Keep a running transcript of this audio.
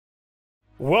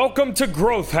Welcome to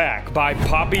Growth Hack by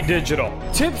Poppy Digital.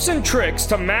 Tips and tricks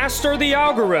to master the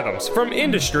algorithms from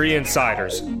industry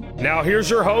insiders. Now here's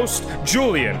your host,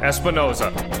 Julian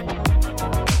Espinoza.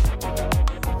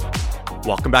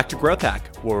 Welcome back to Growth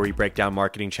Hack, where we break down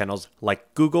marketing channels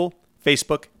like Google,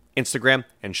 Facebook, Instagram,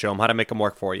 and show them how to make them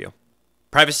work for you.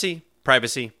 Privacy,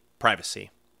 privacy,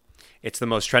 privacy. It's the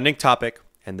most trending topic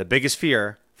and the biggest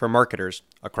fear for marketers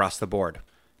across the board.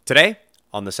 Today,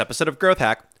 on this episode of Growth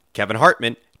Hack, Kevin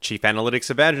Hartman, Chief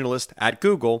Analytics Evangelist at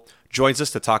Google, joins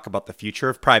us to talk about the future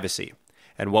of privacy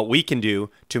and what we can do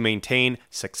to maintain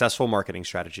successful marketing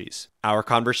strategies. Our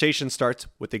conversation starts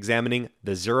with examining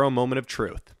the zero moment of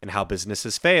truth and how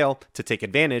businesses fail to take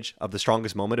advantage of the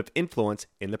strongest moment of influence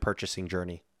in the purchasing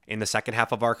journey. In the second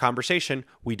half of our conversation,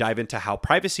 we dive into how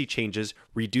privacy changes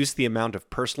reduce the amount of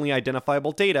personally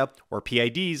identifiable data, or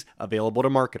PIDs, available to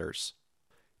marketers.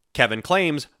 Kevin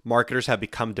claims marketers have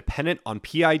become dependent on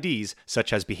PIDs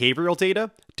such as behavioral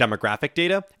data, demographic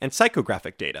data, and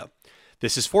psychographic data.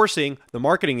 This is forcing the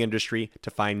marketing industry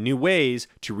to find new ways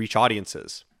to reach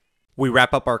audiences. We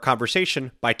wrap up our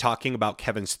conversation by talking about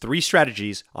Kevin's 3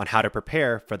 strategies on how to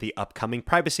prepare for the upcoming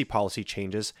privacy policy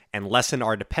changes and lessen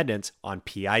our dependence on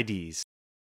PIDs.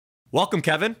 Welcome,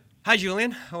 Kevin. Hi,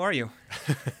 Julian. How are you?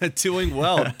 Doing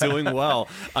well.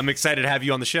 I'm excited to have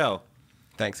you on the show.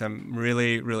 Thanks. I'm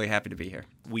really happy to be here.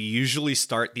 We usually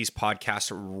start these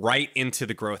podcasts right into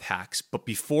the growth hacks. But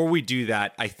before we do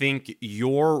that, I think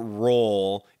your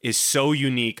role is so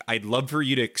unique. I'd love for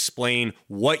you to explain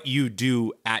what you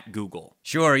do at Google.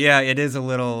 Sure. Yeah, it is a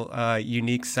little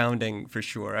unique sounding for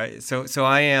sure.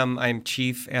 I'm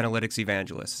Chief Analytics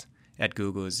Evangelist at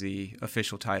Google is the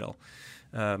official title.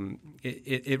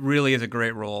 It really is a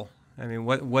great role. I mean,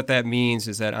 what that means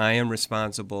is that I am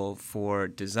responsible for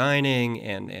designing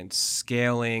and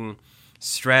scaling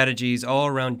strategies all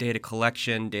around data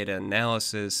collection, data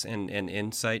analysis, and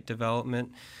insight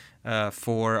development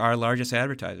for our largest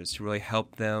advertisers to really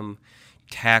help them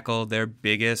tackle their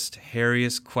biggest,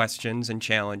 hairiest questions and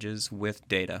challenges with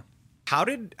data. How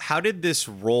did this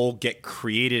role get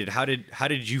created? How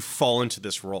did you fall into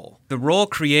this role? The role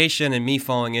creation and me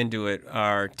falling into it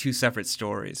are 2 separate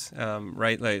stories,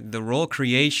 right? Like the role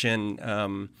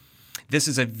creation, this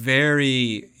is a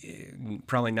very,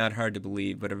 probably not hard to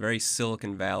believe, but a very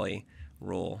Silicon Valley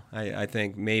role. I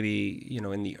think maybe,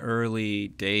 in the early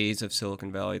days of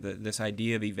Silicon Valley, this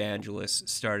idea of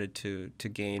evangelists started to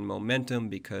gain momentum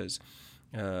because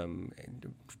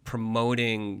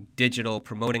promoting digital,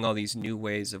 promoting all these new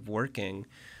ways of working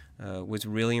was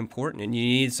really important. And you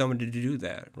needed someone to do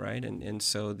that, right? And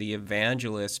so the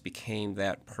evangelist became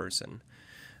that person.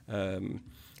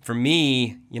 For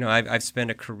me, I've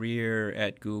spent a career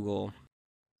at Google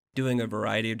doing a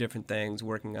variety of different things,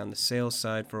 working on the sales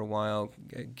side for a while,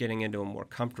 getting into a more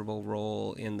comfortable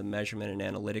role in the measurement and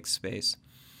analytics space.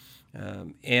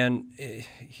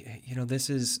 This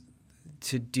is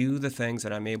to do the things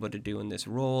that I'm able to do in this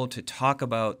role, to talk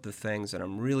about the things that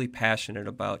I'm really passionate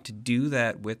about, to do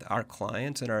that with our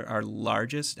clients and our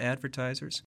largest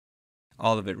advertisers.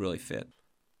 All of it really fit.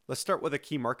 Let's start with a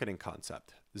key marketing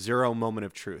concept, zero moment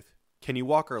of truth. Can you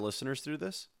walk our listeners through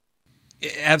this?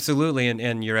 Absolutely,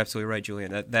 and you're absolutely right,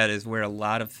 Julian. That is where a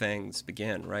lot of things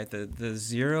begin, right? The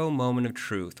zero moment of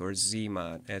truth, or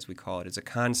ZMOT, as we call it, is a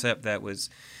concept that was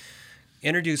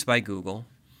introduced by Google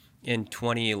in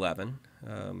 2011,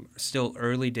 still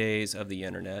early days of the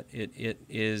internet. It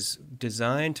is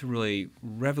designed to really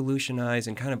revolutionize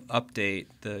and kind of update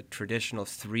the traditional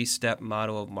 3-step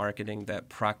model of marketing that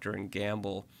Procter &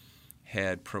 Gamble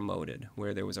had promoted,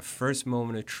 where there was a first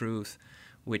moment of truth,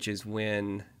 which is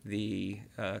when the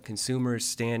consumer is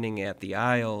standing at the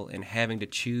aisle and having to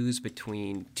choose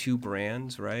between 2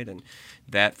 brands, right? And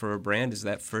that for a brand is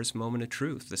that first moment of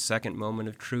truth. The second moment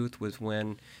of truth was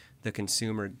when the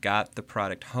consumer got the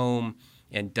product home,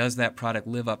 and does that product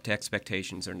live up to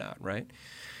expectations or not, right?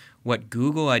 What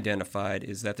Google identified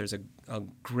is that there's a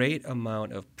great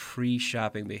amount of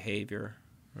pre-shopping behavior,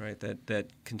 right, that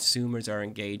consumers are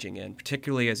engaging in,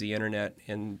 particularly as the internet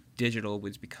and digital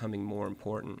was becoming more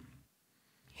important.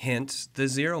 Hence, the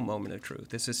zero moment of truth.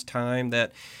 This is time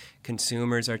that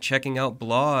consumers are checking out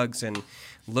blogs and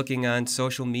looking on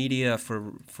social media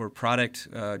for product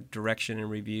direction and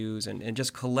reviews and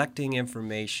just collecting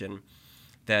information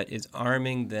that is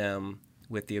arming them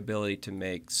with the ability to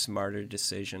make smarter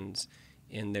decisions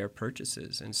in their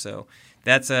purchases. And so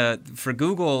that's for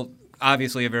Google,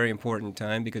 obviously a very important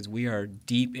time because we are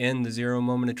deep in the zero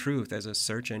moment of truth as a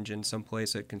search engine,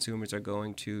 someplace that consumers are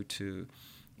going to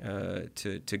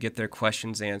get their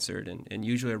questions answered, and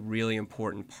usually a really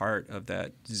important part of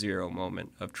that zero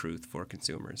moment of truth for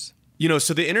consumers.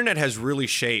 So the internet has really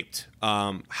shaped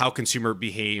how consumer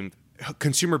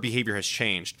behavior has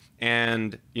changed.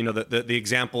 And, the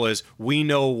example is we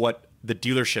know what the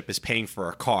dealership is paying for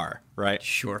a car, right?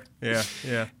 Sure.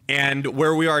 Yeah. And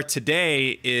where we are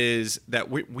today is that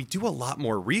we do a lot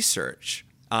more research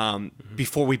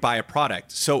before we buy a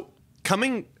product. So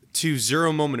coming to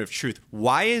zero moment of truth,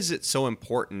 why is it so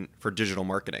important for digital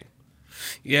marketing?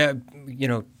 Yeah,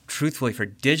 truthfully, for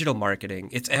digital marketing,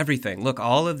 it's everything. Look,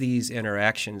 all of these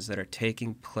interactions that are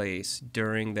taking place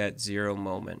during that zero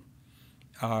moment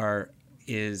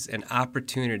is an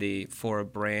opportunity for a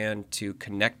brand to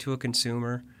connect to a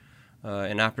consumer,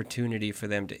 an opportunity for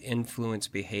them to influence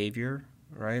behavior,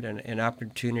 right? And an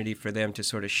opportunity for them to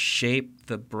sort of shape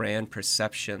the brand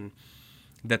perception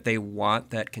that they want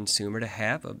that consumer to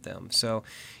have of them. So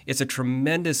it's a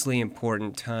tremendously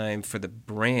important time for the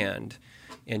brand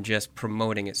in just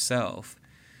promoting itself.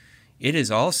 It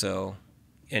is also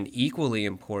an equally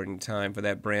important time for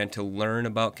that brand to learn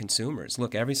about consumers.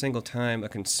 Look, every single time a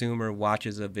consumer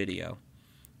watches a video,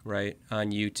 right,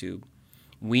 on YouTube,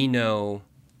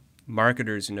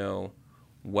 marketers know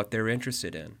what they're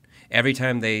interested in. Every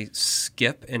time they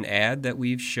skip an ad that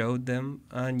we've showed them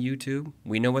on YouTube,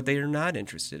 we know what they are not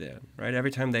interested in, right?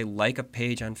 Every time they like a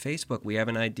page on Facebook, we have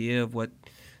an idea of what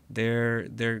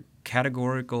their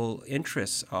categorical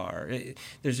interests are.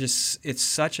 It's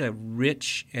such a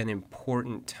rich and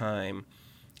important time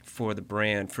for the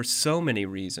brand for so many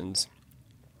reasons.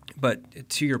 But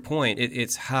to your point,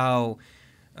 it's how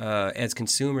as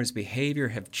consumers' behavior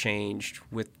have changed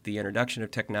with the introduction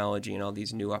of technology and all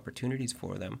these new opportunities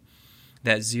for them,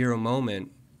 that zero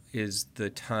moment is the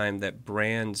time that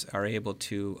brands are able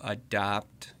to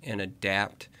adopt and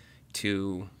adapt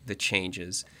to the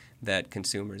changes that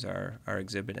consumers are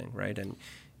exhibiting, right?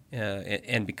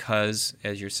 And because,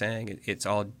 as you're saying, it's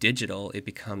all digital, it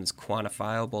becomes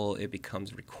quantifiable, it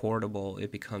becomes recordable,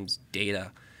 it becomes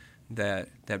data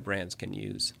that brands can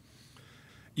use.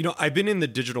 I've been in the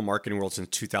digital marketing world since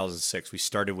 2006. We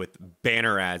started with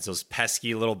banner ads, those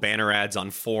pesky little banner ads on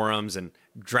forums and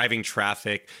driving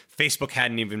traffic. Facebook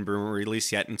hadn't even been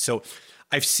released yet. And so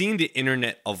I've seen the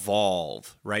internet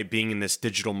evolve, right, being in this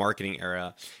digital marketing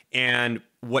era. And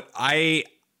what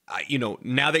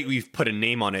now that we've put a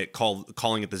name on it,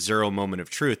 calling it the zero moment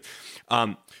of truth,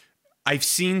 I've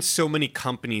seen so many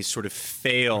companies sort of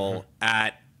fail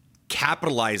at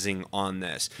capitalizing on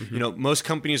this. Most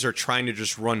companies are trying to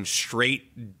just run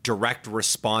straight direct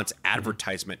response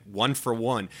advertisement, one for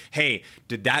one. Hey,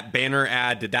 did that banner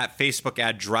ad, did that Facebook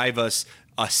ad drive us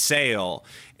a sale?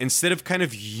 Instead of kind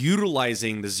of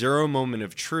utilizing the zero moment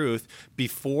of truth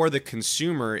before the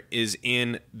consumer is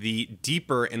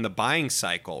deeper in the buying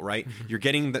cycle, right? You're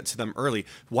getting that to them early.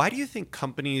 Why do you think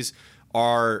companies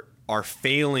are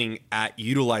failing at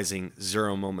utilizing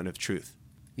zero moment of truth?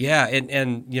 Yeah,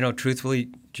 and truthfully,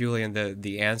 Julian,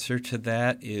 the answer to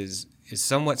that is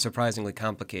somewhat surprisingly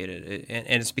complicated,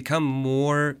 and it's become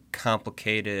more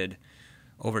complicated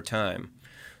over time.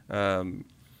 One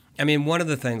of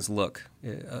the things,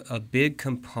 a big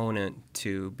component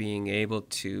to being able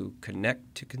to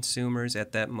connect to consumers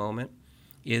at that moment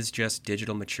is just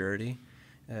digital maturity.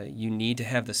 You need to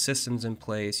have the systems in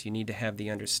place. You need to have the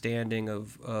understanding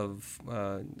of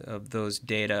those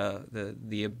data,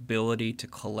 the ability to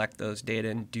collect those data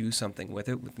and do something with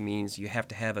it, which means you have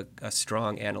to have a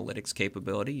strong analytics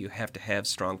capability. You have to have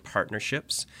strong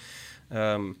partnerships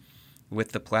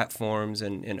with the platforms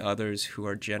and others who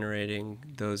are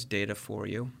generating those data for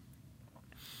you.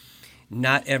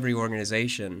 Not every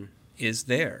organization is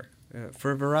there.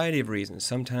 For a variety of reasons.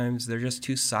 Sometimes they're just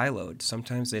too siloed.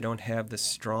 Sometimes they don't have the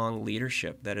strong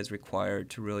leadership that is required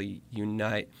to really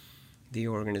unite the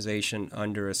organization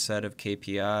under a set of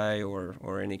KPI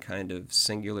or any kind of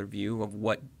singular view of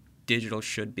what digital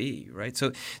should be, right?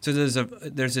 So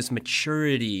there's this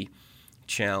maturity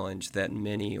challenge that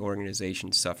many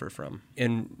organizations suffer from.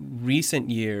 In recent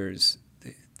years,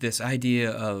 this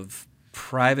idea of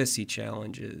privacy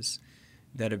challenges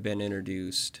that have been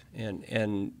introduced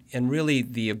and really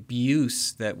the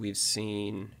abuse that we've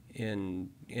seen in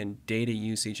data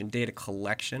usage and data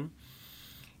collection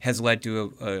has led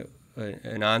to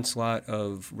an onslaught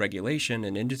of regulation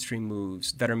and industry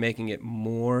moves that are making it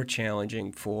more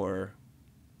challenging for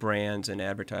brands and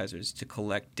advertisers to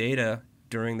collect data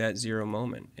during that zero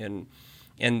moment.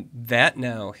 And that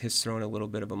now has thrown a little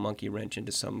bit of a monkey wrench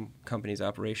into some companies'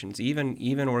 operations,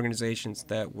 even organizations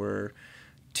that were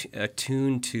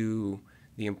attuned to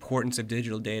the importance of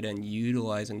digital data and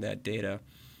utilizing that data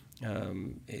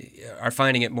are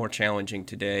finding it more challenging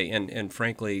today and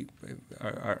frankly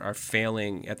are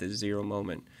failing at the zero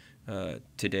moment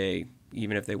today,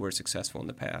 even if they were successful in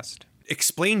the past.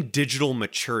 explain digital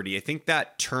maturity. I think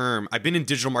that term, I've been in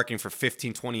digital marketing for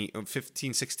 15,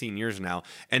 16 years now,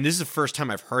 and this is the first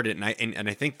time I've heard it, and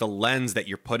I think the lens that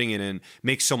you're putting it in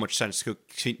makes so much sense.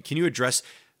 Can you address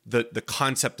the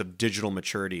concept of digital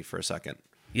maturity for a second?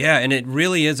 Yeah, and it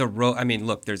really is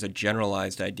look, there's a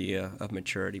generalized idea of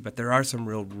maturity, but there are some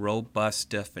real robust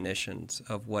definitions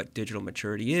of what digital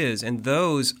maturity is, and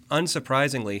those,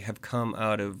 unsurprisingly, have come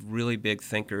out of really big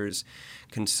thinkers,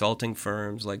 consulting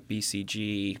firms like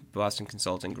BCG, Boston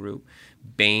Consulting Group,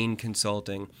 Bain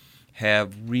Consulting,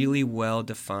 have really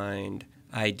well-defined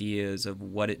ideas of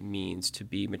what it means to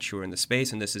be mature in the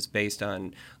space, and this is based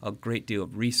on a great deal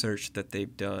of research that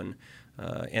they've done.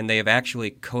 And they have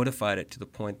actually codified it to the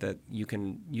point that you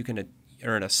can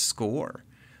earn a score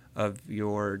of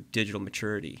your digital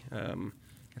maturity.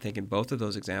 I think in both of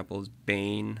those examples,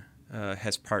 Bain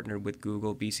has partnered with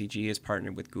Google, BCG has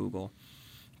partnered with Google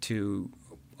to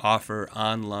offer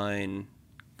online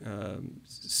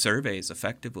surveys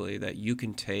effectively that you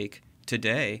can take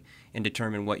today and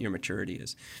determine what your maturity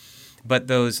is. But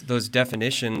those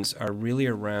definitions are really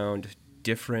around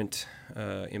different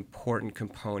important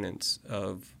components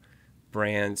of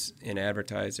brands and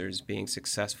advertisers being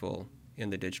successful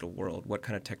in the digital world. What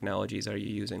kind of technologies are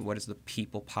you using? What is the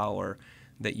people power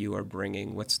that you are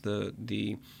bringing? What's the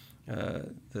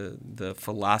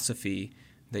philosophy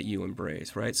that you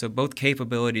embrace? Right. So both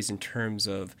capabilities in terms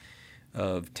of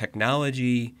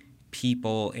technology,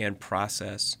 people, and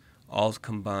process all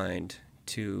combined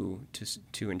to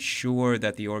ensure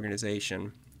that the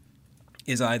organization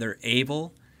is either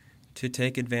able to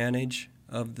take advantage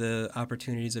of the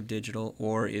opportunities of digital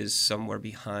or is somewhere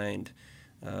behind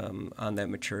on that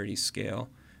maturity scale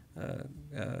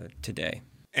today.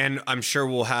 And I'm sure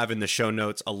we'll have in the show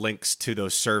notes links to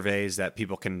those surveys that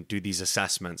people can do these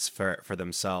assessments for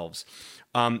themselves.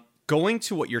 Going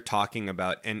to what you're talking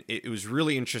about, and it was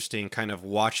really interesting kind of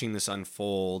watching this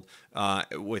unfold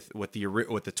with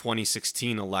the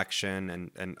 2016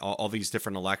 election and all these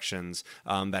different elections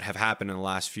that have happened in the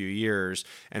last few years,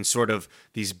 and sort of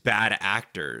these bad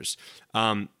actors.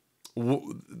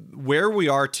 Where we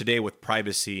are today with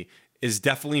privacy has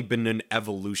definitely been an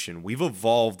evolution. We've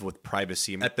evolved with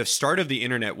privacy. At the start of the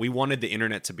internet, we wanted the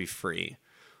internet to be free.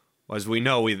 As we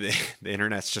know, the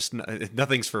internet's just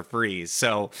nothing's for free.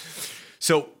 So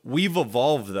we've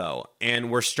evolved though,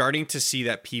 and we're starting to see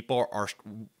that people are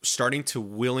starting to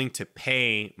willing to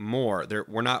pay more.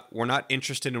 We're not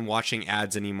interested in watching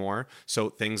ads anymore. So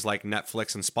things like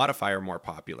Netflix and Spotify are more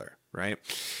popular, right?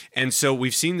 And so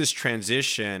we've seen this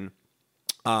transition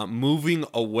moving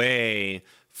away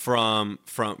from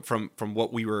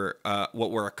what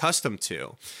we're accustomed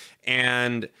to,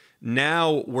 and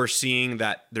now we're seeing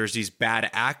that there's these bad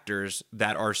actors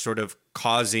that are sort of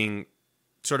causing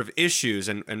sort of issues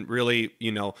and really,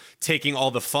 taking all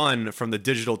the fun from the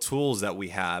digital tools that we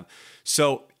have.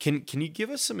 So can you give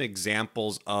us some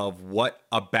examples of what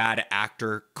a bad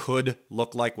actor could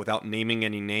look like without naming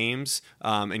any names,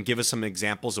 and give us some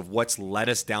examples of what's led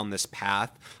us down this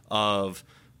path of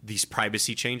these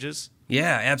privacy changes?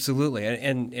 Yeah, absolutely.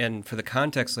 And for the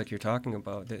context like you're talking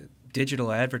about, the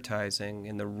digital advertising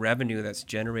and the revenue that's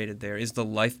generated there is the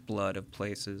lifeblood of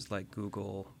places like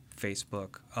Google,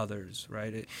 Facebook, others,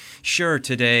 right? Sure,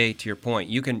 today, to your point,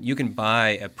 you can buy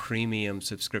a premium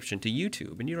subscription to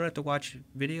YouTube, and you don't have to watch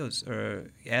videos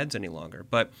or ads any longer.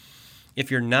 But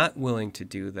if you're not willing to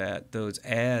do that, those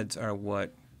ads are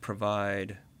what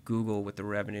provide Google with the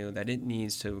revenue that it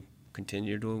needs to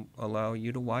continue to allow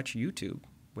you to watch YouTube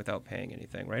without paying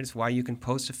anything, right? It's why you can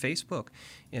post to Facebook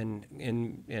and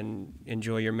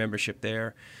enjoy your membership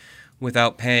there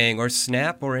without paying, or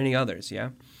Snap or any others, yeah?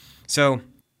 So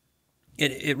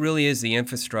it really is the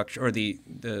infrastructure or the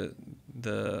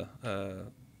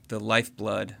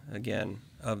lifeblood, again,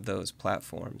 of those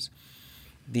platforms.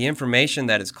 The information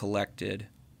that is collected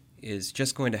is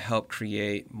just going to help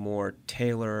create more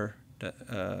tailored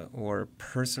or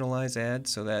personalized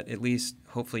ads, so that at least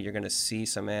hopefully you're going to see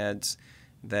some ads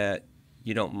that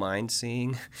you don't mind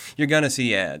seeing. You're going to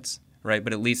see ads, right?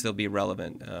 But at least they'll be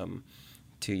relevant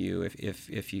to you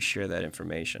if you share that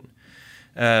information.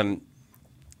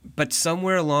 But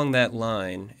somewhere along that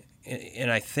line,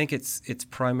 and I think it's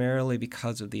primarily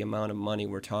because of the amount of money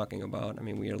we're talking about. I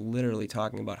mean, we are literally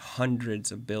talking about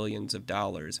hundreds of billions of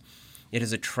dollars. It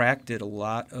has attracted a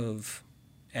lot of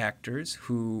actors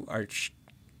who are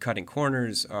cutting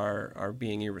corners, are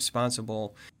being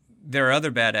irresponsible. There are other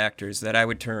bad actors that I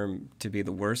would term to be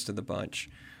the worst of the bunch,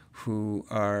 who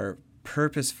are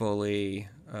purposefully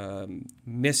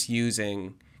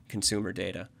misusing consumer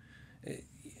data.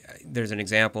 There's an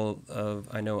example of,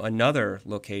 I know, another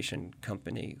location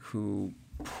company who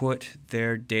put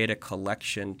their data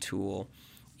collection tool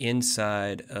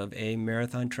inside of a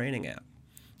marathon training app,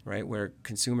 right? Where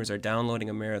consumers are downloading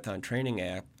a marathon training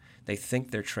app, they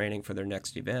think they're training for their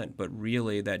next event, but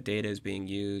really that data is being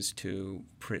used to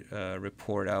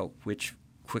report out which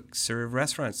quick serve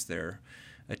restaurants they're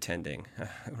attending,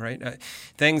 right?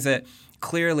 Things that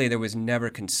clearly there was never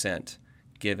consent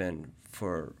given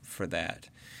for that.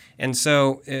 And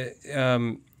so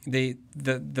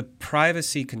the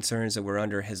privacy concerns that we're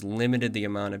under has limited the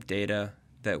amount of data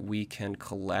that we can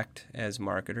collect as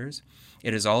marketers.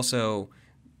 It has also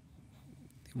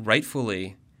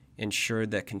rightfully ensured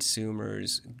that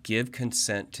consumers give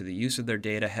consent to the use of their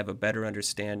data, have a better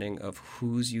understanding of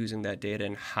who's using that data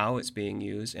and how it's being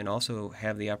used, and also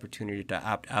have the opportunity to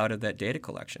opt out of that data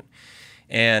collection.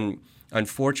 And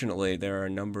unfortunately, there are a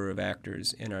number of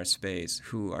actors in our space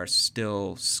who are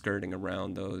still skirting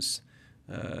around those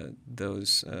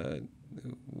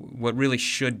what really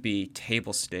should be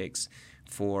table stakes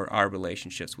for our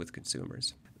relationships with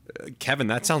consumers. Kevin,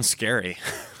 that sounds scary.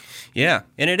 Yeah,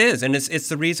 and it is, and it's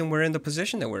the reason we're in the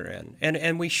position that we're in,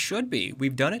 and we should be.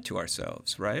 We've done it to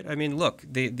ourselves, right? I mean, look,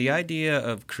 the idea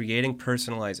of creating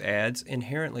personalized ads,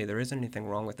 inherently there isn't anything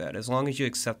wrong with that, as long as you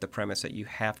accept the premise that you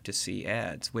have to see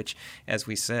ads, which, as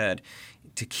we said,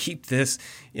 to keep this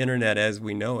internet as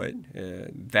we know it,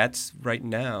 that's right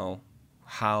now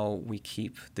how we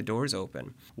keep the doors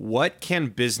open. What can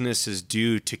businesses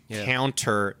do to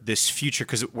counter this future?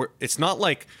 Because it's not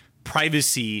like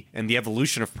privacy and the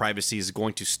evolution of privacy is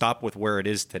going to stop with where it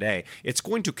is today. It's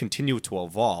going to continue to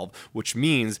evolve, which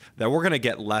means that we're going to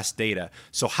get less data.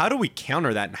 So how do we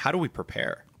counter that, and how do we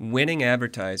prepare? Winning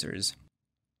advertisers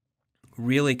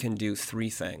really can do three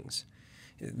things.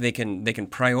 They can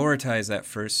prioritize that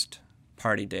first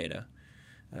party data.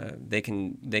 They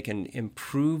can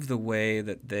improve the way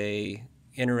that they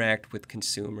interact with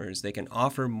consumers. They can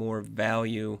offer more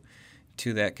value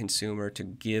to that consumer to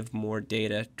give more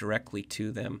data directly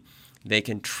to them. They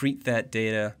can treat that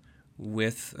data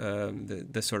with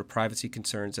the sort of privacy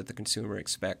concerns that the consumer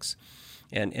expects,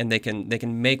 and they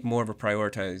can make more of a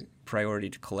priority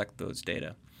to collect those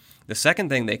data. The second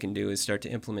thing they can do is start to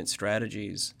implement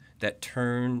strategies that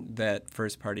turn that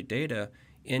first-party data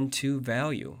into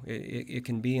value. It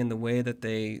can be in the way that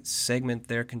they segment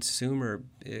their consumer.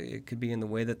 It could be in the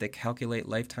way that they calculate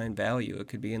lifetime value. It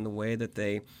could be in the way that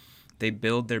they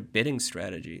build their bidding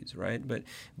strategies, right?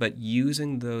 But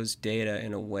using those data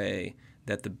in a way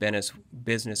that the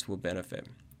business will benefit.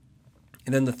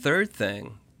 And then the third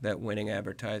thing that winning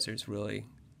advertisers really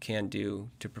can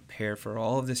do to prepare for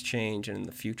all of this change and in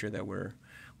the future that we're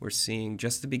seeing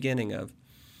just the beginning of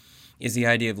is the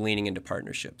idea of leaning into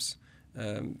partnerships.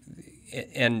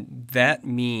 And that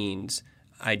means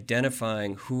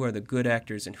identifying who are the good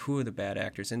actors and who are the bad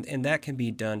actors. And that can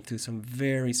be done through some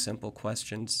very simple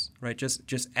questions, right?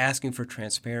 Just asking for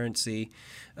transparency,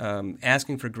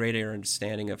 asking for greater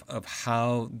understanding of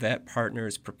how that partner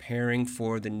is preparing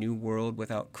for the new world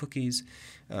without cookies,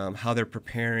 how they're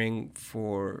preparing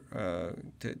for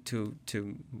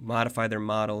to modify their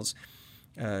models,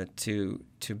 to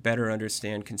better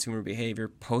understand consumer behavior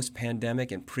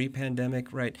post-pandemic and pre-pandemic,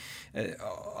 right?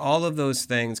 All of those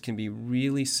things can be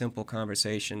really simple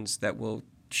conversations that will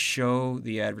show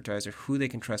the advertiser who they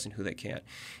can trust and who they can't.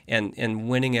 And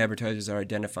winning advertisers are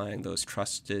identifying those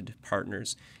trusted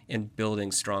partners and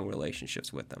building strong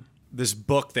relationships with them. This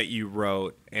book that you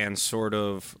wrote and sort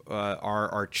of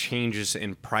our changes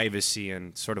in privacy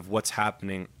and sort of what's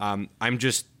happening,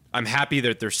 I'm happy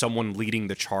that there's someone leading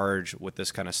the charge with this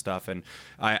kind of stuff. And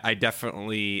I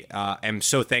definitely am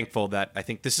so thankful that I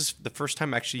think this is the first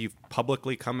time actually you've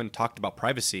publicly come and talked about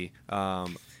privacy.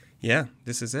 Yeah,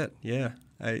 this is it. Yeah.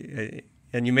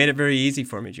 And you made it very easy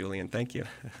for me, Julian. Thank you.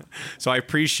 So I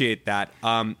appreciate that.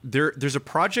 There's a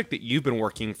project that you've been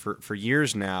working for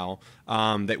years now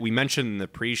that we mentioned in the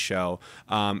pre-show.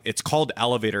 It's called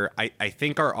Elevator. I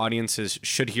think our audiences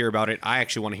should hear about it. I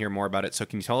actually want to hear more about it. So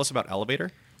can you tell us about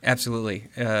Elevator? Absolutely.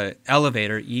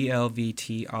 Elevator,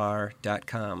 ELVTR.com,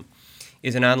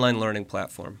 is an online learning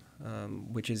platform,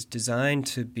 which is designed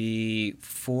to be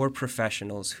for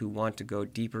professionals who want to go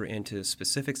deeper into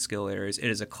specific skill areas. It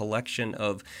is a collection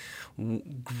of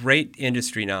great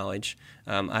industry knowledge.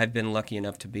 I've been lucky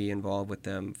enough to be involved with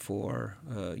them for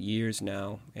years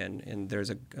now, and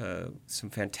there's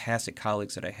some fantastic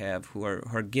colleagues that I have who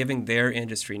are giving their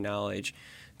industry knowledge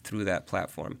through that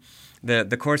platform.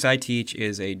 The course I teach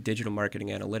is a digital marketing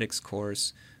analytics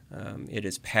course. It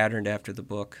is patterned after the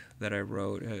book that I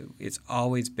wrote. It's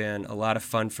always been a lot of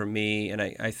fun for me, and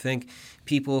I think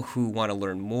people who want to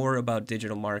learn more about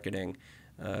digital marketing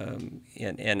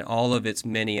and all of its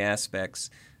many aspects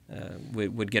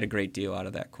would get a great deal out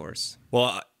of that course.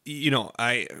 Well,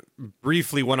 I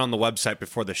briefly went on the website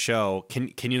before the show.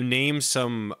 Can you name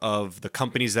some of the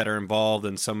companies that are involved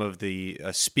and some of the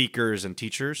speakers and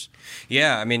teachers?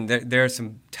 Yeah, I mean, there are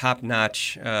some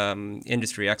top-notch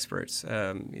industry experts.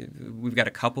 We've got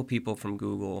a couple people from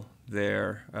Google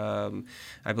there.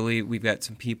 I believe we've got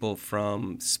some people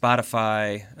from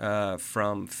Spotify,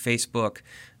 from Facebook,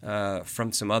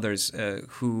 from some others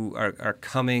who are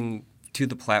coming to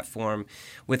the platform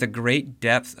with a great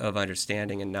depth of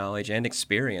understanding and knowledge and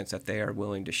experience that they are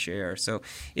willing to share. So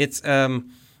it's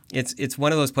one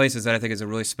of those places that I think is a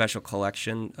really special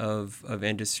collection of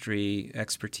industry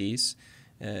expertise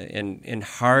and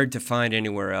hard to find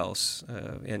anywhere else,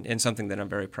 and something that I'm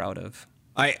very proud of.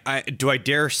 Do I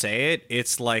dare say it?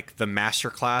 It's like the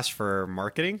masterclass for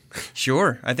marketing.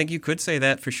 Sure, I think you could say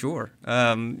that for sure.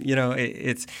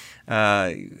 It's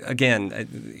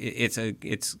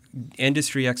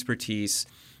industry expertise,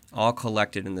 all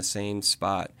collected in the same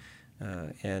spot,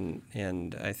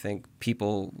 and I think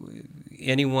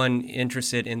anyone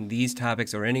interested in these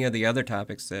topics or any of the other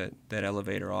topics that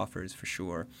Elevator offers, for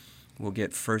sure, will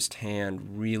get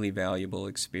firsthand, really valuable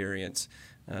experience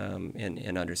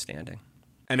in understanding.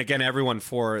 And again, everyone,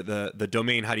 for the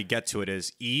domain, how do you get to it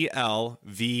is elvtr.com.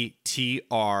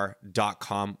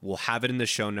 We'll have it in the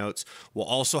show notes. We'll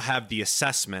also have the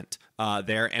assessment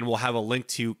there, and we'll have a link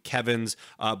to Kevin's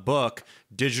book,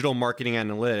 Digital Marketing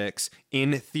Analytics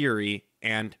in Theory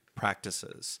and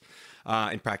Practices.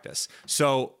 In Practice.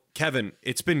 So, Kevin,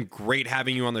 it's been great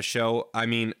having you on the show. I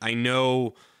mean, I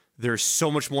know there's so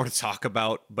much more to talk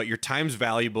about, but your time's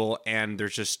valuable, and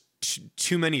there's just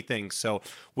too many things. So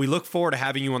we look forward to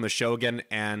having you on the show again,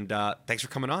 and thanks for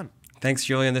coming on. Thanks,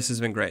 Julian. This has been great.